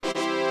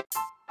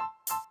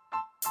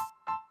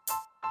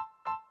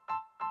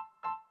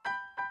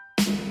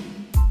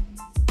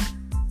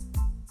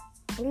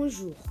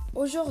Bonjour,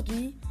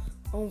 aujourd'hui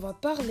on va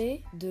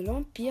parler de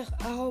l'Empire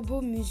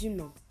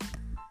arabo-musulman.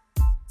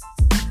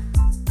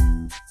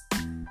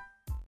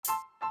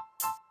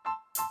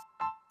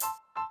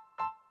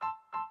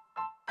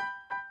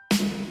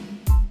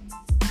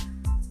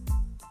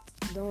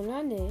 Dans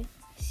l'année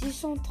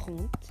 630,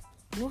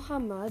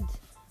 Mohammed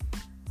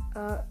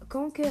a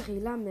conquéri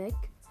la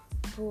Mecque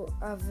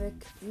avec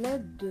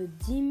l'aide de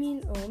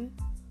 10 000 hommes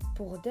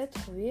pour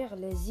détruire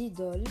les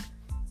idoles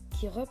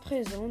qui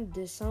représentent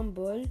des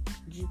symboles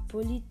du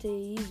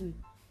polythéisme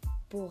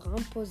pour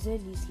imposer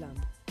l'islam.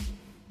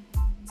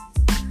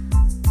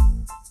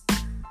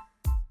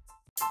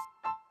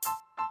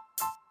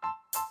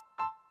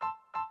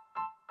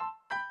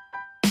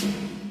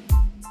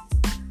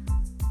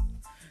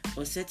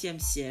 Au 7e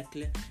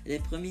siècle, les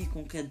premières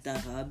conquêtes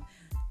d'Arabes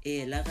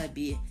et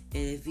l'Arabie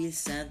et les villes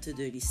saintes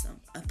de l'islam.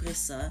 Après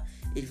ça,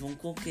 ils vont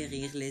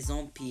conquérir les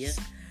empires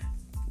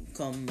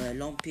comme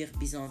l'Empire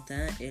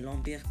byzantin et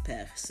l'Empire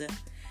perse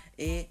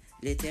et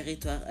les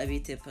territoires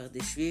habités par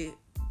des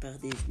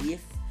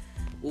juifs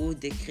ou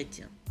des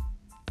chrétiens.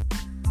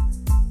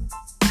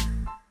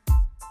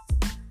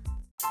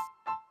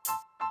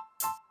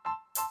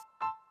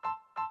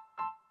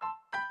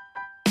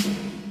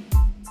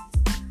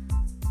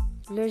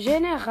 Le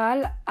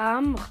général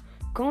Amr,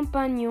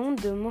 compagnon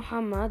de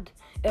Mohammed,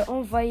 est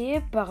envoyé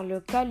par le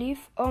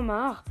calife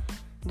Omar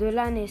de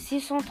l'année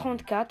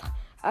 634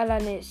 à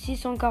l'année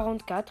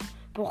 644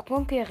 pour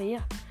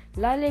conquérir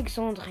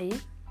l'Alexandrie.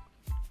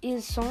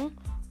 Ils s'en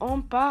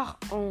emparent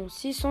en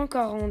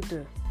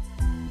 642.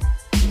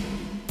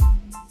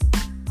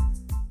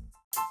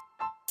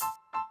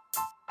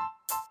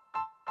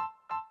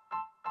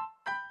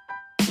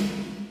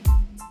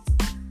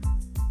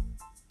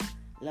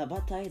 La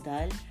bataille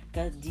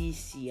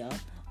d'Al-Qadisiyah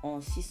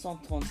en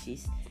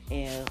 636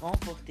 est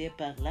remportée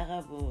par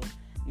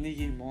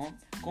l'arabo-musulman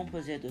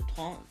composé de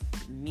 30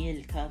 000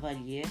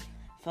 cavaliers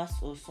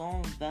face aux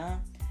 120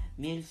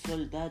 000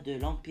 soldats de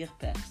l'Empire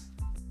perse.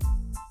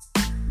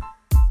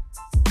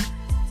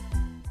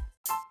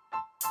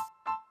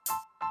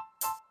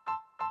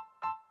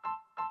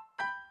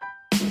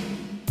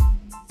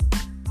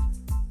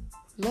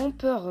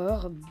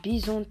 L'empereur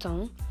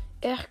byzantin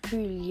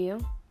Herculius,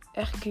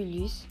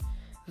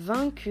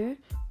 vaincu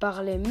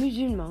par les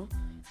musulmans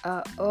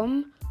à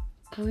Homs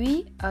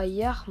puis à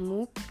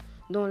Yarmouk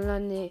dans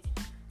l'année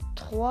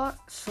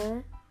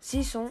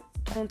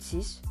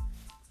 636,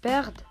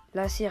 perdent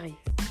la Syrie.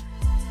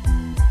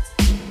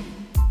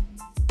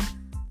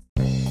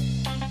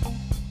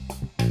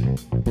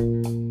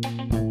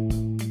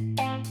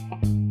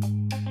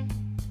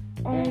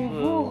 On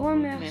vous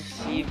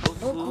remercie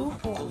beaucoup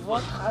pour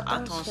votre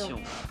attention.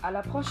 À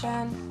la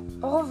prochaine.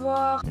 Au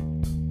revoir.